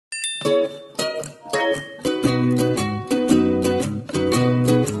ส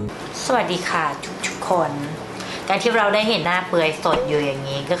วัสดีค่ะทุกคนการที่เราได้เห็นหน้าเปื่อยสดอยู่อย่าง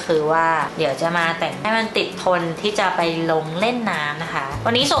นี้ก็คือว่าเดี๋ยวจะมาแต่งให้มันติดทนที่จะไปลงเล่นน้ำนะคะ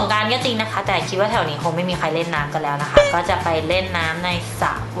วันนี้สงกรานต์ก็จริงนะคะแต่คิดว่าแถวนี้คงไม่มีใครเล่นน้ำกันแล้วนะคะก็จะไปเล่นน้ำในสร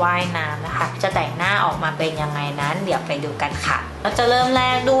ะว่ายน้ำนะคะจะแต่งหน้าออกมาเป็นยังไงนั้นเดี๋ยวไปดูกันค่ะเราจะเริ่มแร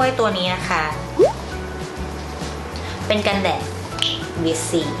กด้วยตัวนี้นะคะเป็นกันแดด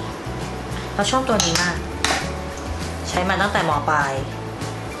VC เราชอบตัวนี้มากใช้มาตั้งแต่ม.ปลาย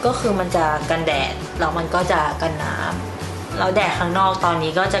ก็คือมันจะกันแดดแล้วมันก็จะกันน้ำเราแดดข้างนอกตอน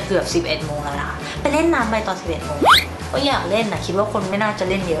นี้ก็จะเกือบ11 โมงแล้วนะคะไปเล่นน้ำไปตอน11 โมงก็อยากเล่นนะคิดว่าคนไม่น่าจะ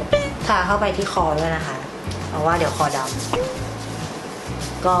เล่นเยอะทาเข้าไปที่คอด้วยนะคะเพราะว่าเดี๋ยวคอด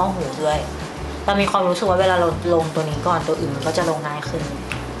ำก็หูด้วยเรามีความรู้สึกว่าเวลาเราลงตัวนี้ก่อนตัวอื่นมันก็จะลงง่ายขึ้น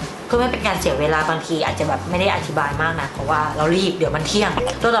เพื่อไม่เป็นการเสียเวลาบางทีอาจจะแบบไม่ได้อธิบายมากนะเพราะว่าเรารีบเดี๋ยวมันเที่ยง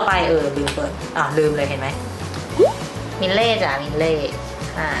ตัวต่อไปลืมเปิดลืมเลยเห็นไหมมินเล่จ้ะมินเล่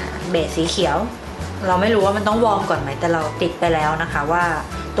เบสสีเขียวเราไม่รู้ว่ามันต้องวอร์มก่อนไหมแต่เราติดไปแล้วนะคะว่า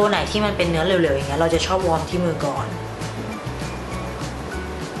ตัวไหนที่มันเป็นเนื้อเหลวๆอย่างเงี้ยเราจะชอบวอร์มที่มือก่อน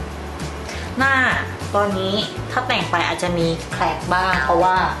หน้าตอนนี้ถ้าแต่งไปอาจจะมีแคลกบ้างเพราะ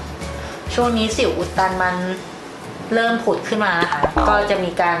ว่าช่วงนี้สิวอุดตันมันเริ่มผุดขึ้นมานะคะก็จะ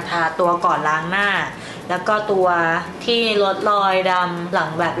มีการทาตัวก่อนล้างหน้าแล้วก็ตัวที่ลดรอยดำหลัง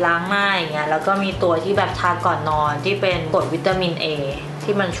แบบล้างหน้าอย่างเงี้ยแล้วก็มีตัวที่แบบทาก่อนนอนที่เป็นกรดวิตามิน A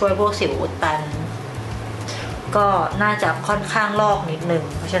ที่มันช่วยพวกสิวอุดตันก็น่าจะค่อนข้างลอกนิดนึง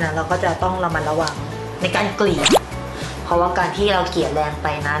เพราะฉะนั้นเราก็จะต้องระมัดระวังในการเกลี่ยเพราะว่าการที่เราเกลี่ยแรงไป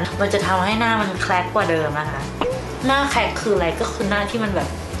นั้นมันจะทำให้หน้ามันแคลกกว่าเดิมนะคะหน้าแคลกคืออะไรก็คือหน้าที่มันแบบ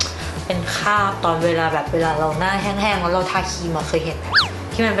เป็นคราบตอนเวลาเราหน้าแห้งๆแล้วเราทาครีมมาเคยเห็นไหม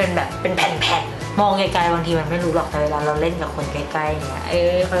ที่มันเป็นแบบเป็นแผ่นๆมองไกลๆบางทีมันไม่รู้หรอกแต่เวลาเราเล่นกับคนใกล้ๆเนี่ย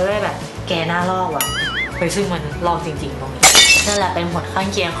เขาเลยแบบแกหน้าลอกว่ะซึ่งมันลอกจริงๆตรงนี้นั่นแหละเป็นผลข้าง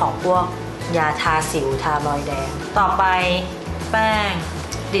เคียงของพวกยาทาสิวทารอยแดงต่อไปแป้ง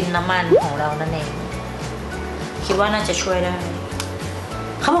ดินน้ำมันของเรานั่นเองคิดว่าน่าจะช่วยได้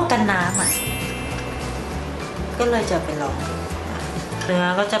เขาบอกกันน้ำก็เลยจะไปลองดูเนื้อ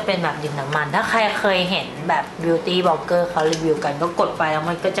ก็จะเป็นแบบดินน้ำมันถ้าใครเคยเห็นแบบบิวตี้บล็อกเกอร์เขารีวิวกันก็กดไปแล้ว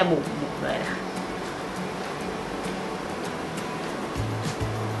มันก็จะบุบเลยนะ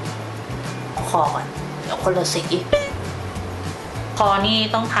คอก่อนเดี๋ยวคนละสีคอนี่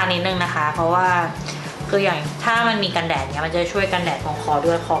ต้องทานิดนึงนะคะเพราะว่าคืออย่างถ้ามันมีกันแดดเนี้ยมันจะช่วยกันแดดของคอ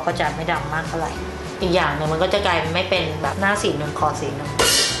ด้วยคอก็จะไม่ดำมากเท่าไหร่อีกอย่างหนึ่งมันก็จะกลายไม่เป็นแบบหน้าสีหนึ่งคอสีหนึ่ง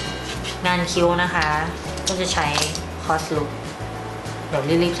งานคิ้วนะคะก็จะใช้คอสลุคเดี๋ยว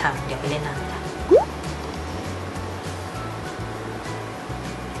รีบๆทำเดี๋ยวไปเล่นน้ำค่ะ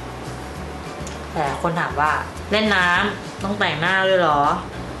แต่คนถามว่าเล่นน้ำต้องแต่งหน้าด้วยเหรอ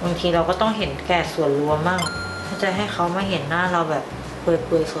บางทีเราก็ต้องเห็นแก่ส่วนรวมบ้างถ้าจะให้เขามาเห็นหน้าเราแบบเ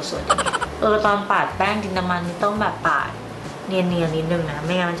ปื่อยๆสดๆตอนปาดแป้งดินน้ำมันนี่ต้องแบบปาดเนียนๆนิดนึงนะไ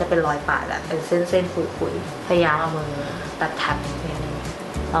ม่งั้นมันจะเป็นรอยปาดแบบเป็นเส้นๆขุยๆพยายามเอามือตัดทับนิดนึง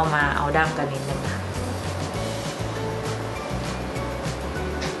เรามาเอาดั้มกันนิดนึงนะ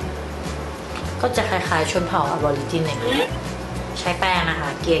ก็จะคล้ายๆชนเผ่าอะบอริจินเลยใช้แป้งนะคะ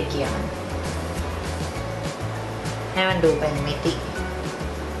เกลี่ยมันให้มันดูเป็นมิติ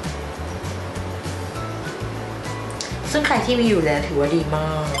ซึ่งใครที่มีอยู่แล้วถือว่าดีม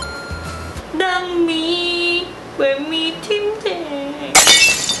ากดังมีเวมีทิมเท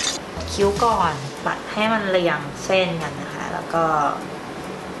คิ้วก่อนปัดให้มันเรียงเส้นกันนะคะแล้วก็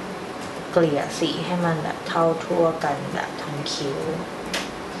เกลี่ยสีให้มันแบบเท่าทั่วกันแบบทั้งคิ้ว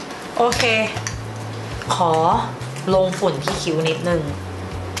โอเคขอลงฝุ่นที่คิ้วนิดนึง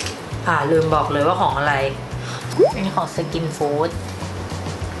ลืมบอกเลยว่าของอะไรเป็นของ Skin Food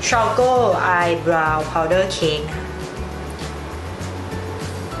Choco Eyebrow Powder Cake นะ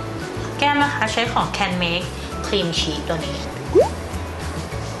แก้มนะคะใช้ของ Can Make Cream Cheese ตัวนี้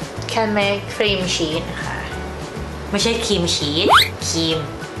Can Make Cream Cheese นะคะไม่ใช่ครีมชีสครีม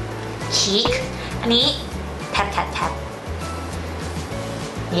ชีสอันนี้แท็บ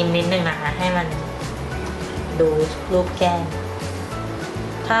ยินนิดนึงนะคะให้มันดูรูปแก้ม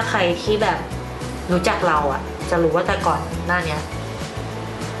ถ้าใครที่แบบรู้จักเราจะรู้ว่าแต่ก่อนหน้านี้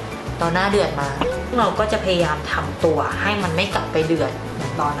ตอนหน้าเดือดมาเราก็จะพยายามทำตัวให้มันไม่กลับไปเดือดเหมือ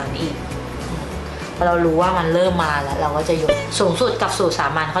นตอนนั้นอีกเรารู้ว่ามันเริ่มมาแล้วเราก็จะหยุดสูงสุดกับสู่สา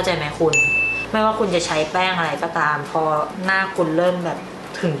มัญเข้าใจไหมคุณไม่ว่าคุณจะใช้แป้งอะไรก็ตามพอหน้าคุณเริ่มแบบ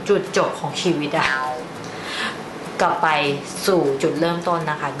ถึงจุดจบของชีวิตกลับไปสู่จุดเริ่มต้น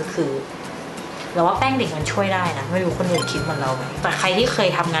นะคะก็คือเราว่าแป้งเด็กมันช่วยได้นะไม่รู้คนอื่นคิดเหมือนเราไหมแต่ใครที่เคย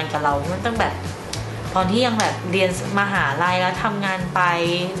ทำงานกับเรามันต้องแบบ ตอนที่ยังแบบเรียนมหาลัยแล้วทำงานไป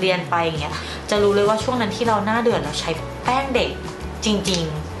เรียนไปอย่างเงี้ยจะรู้เลยว่าช่วงนั้นที่เราหน้าเดือดเราใช้แป้งเด็กจริง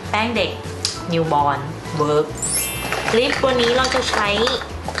ๆแป้งเด็ก Newborn Work ลิปตัวนี้เราจะใช้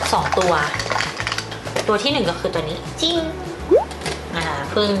2ตัวที่1ก็คือตัวนี้จิ้งนะคะ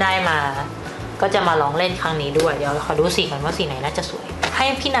เพิ่งได้มาก็จะมาลองเล่นครั้งนี้ด้วยเดี๋ยวขอดูสีกันว่าสีไหนน่าจะสวยให้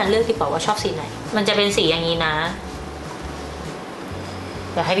พี่นันเลือกดีกว่าว่าชอบสีไหนมันจะเป็นสีอย่างนี้นะ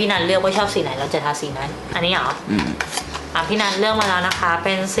เดี๋ยวให้พี่นันเลือกว่าชอบสีไหนเราจะทาสีนั้นอันนี้เหรอพี่นันเลือกมาแล้วนะคะเ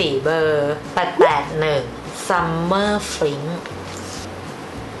ป็นสีเบอร์881 Summer Fling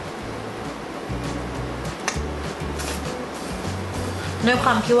ด้วยคว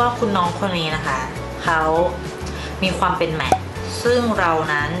ามที่ว่าคุณน้องคนนี้นะคะเขามีความเป็นแมตต์ซึ่งเรา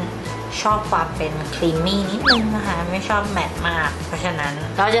นั้นชอบความเป็นครีมมี่นิดนึงนะคะไม่ชอบแมตต์มากเพราะฉะนั้น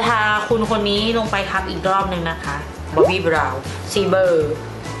เราจะทาคุณคนนี้ลงไปทับอีกรอบนึงนะคะบอบบี้บราวน์สีเบอร์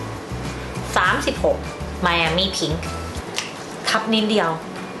36 Miami Pink ทับนิดเดียว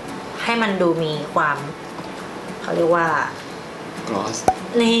ให้มันดูมีความเขาเรียกว่า gloss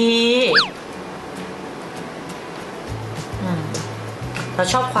นี่เรา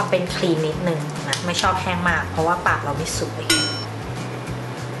ชอบความเป็นครีมนิดนึงนะไม่ชอบแห้งมากเพราะว่าปากเราไม่สวย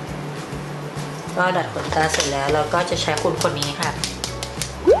ก็ดัดขนตาเสร็จแล้วเราก็จะใช้คุณคนนี้ค่ะ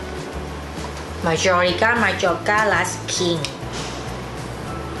Majorca Last King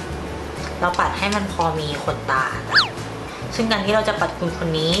เราปัดให้มันพอมีขนตาซึ่งการที่เราจะปัดคุณคน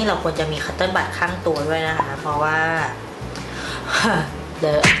นี้เราควรจะมีคัตเตอร์บัดข้างตัวด้วยนะคะเพราะว่าเล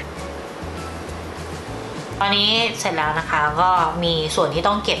อะตอนนี้เสร็จแล้วนะคะก็มีส่วนที่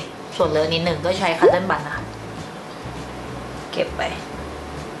ต้องเก็บส่วนเลอะนิดหนึ่งก็ใช้คัตเตอร์บัดนะคะเก็บไป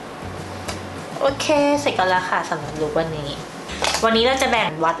โอเคเสร็จกันแล้วค่ะสำหรับลุควันนี้เราจะแบ่ง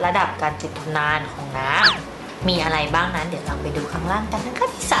วัดระดับการติดทนนานของน้ำมีอะไรบ้างนั้นเดี๋ยวเราไปดูข้างล่างกันนะคะ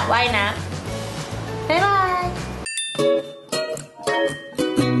ที่สระว่ายน้ำบ๊ายบาย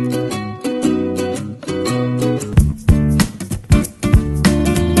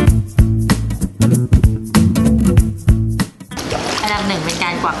อันดับ1เป็นกา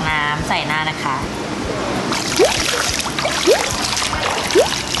รกวักน้ำใส่หน้านะคะ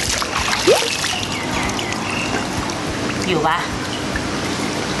อยู่ปะ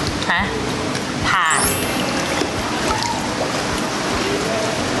ฮะผ่าน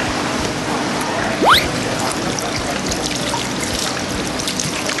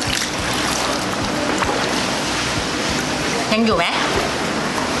ยังอยู่ไหม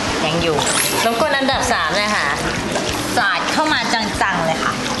ยังอยู่รบกวนอันดับ3เลยค่ะสาดเข้ามาจังๆเลย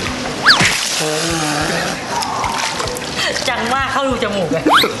ค่ะจังมากเข้ารูจมูกเลย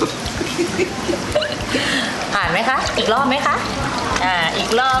ผ่านไหมคะอีกรอบไหมคะอีก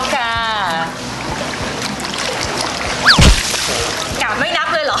รอบค่ะกลับไม่นับ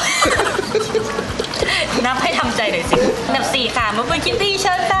เลยเหรอ นับให้ทำใจหน่อยสิอันดับ4ค่ะมาเป็นคิตตี้เ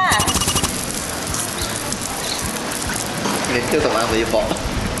ชิญค่ะเล่นเครื่องสำอางโดยเฉพาะ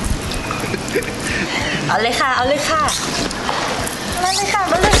เอาเลยค่ะเอาเลยค่ะมาเลยค่ะ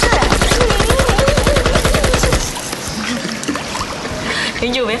มาเลยค่ะยั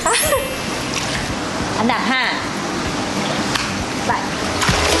งอยู่ไหมคะอันดับ5ไป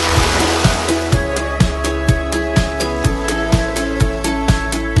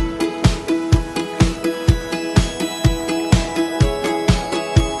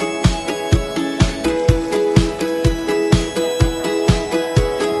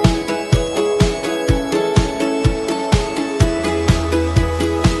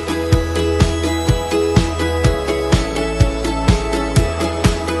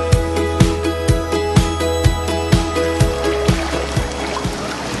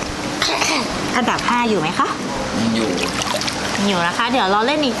อันดับ5อยู่ไหมคะอยู่นะคะเดี๋ยวเราเ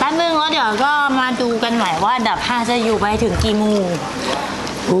ล่นอีกแป๊บนึงแล้วเดี๋ยวก็มาดูกันใหม่ว่าอันดับ5จะอยู่ไปถึงกี่โมง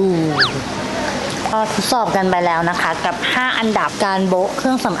ก็ทดสอบกันไปแล้วนะคะกับ5อันดับการโบ๊ะเค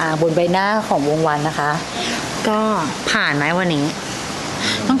รื่องสำอางบนใบหน้าของวงวันนะคะก็ผ่านไหมวันนี้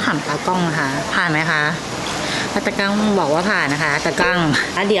ต้องถามตากล้องนะคะผ่านไหมคะตากล้องบอกว่าผ่านนะคะตากล้อง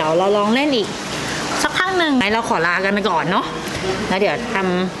เดี๋ยวเราลองเล่นอีกสักพักหนึ่งเราขอลากันไปก่อนเนาะแล้วเดี๋ยวท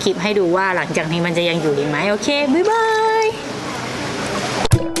ำคลิปให้ดูว่าหลังจากนี้มันจะยังอยู่อีกไหมโอเคบ๊ายบาย